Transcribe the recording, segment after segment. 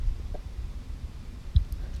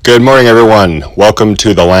Good morning, everyone. Welcome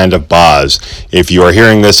to the land of Boz. If you are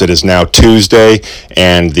hearing this, it is now Tuesday,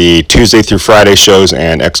 and the Tuesday through Friday shows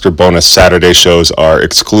and extra bonus Saturday shows are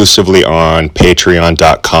exclusively on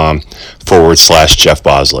patreon.com/Jeff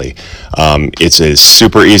Bosley. It's a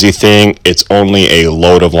super easy thing. It's only a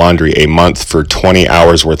load of laundry a month for 20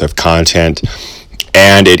 hours worth of content,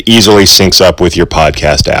 and it easily syncs up with your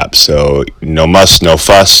podcast app. So no muss, no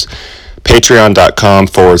fuss.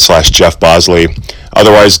 Patreon.com/Jeff Bosley.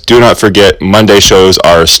 Otherwise, do not forget, Monday shows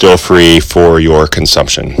are still free for your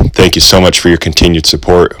consumption. Thank you so much for your continued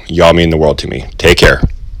support. Y'all mean the world to me. Take care.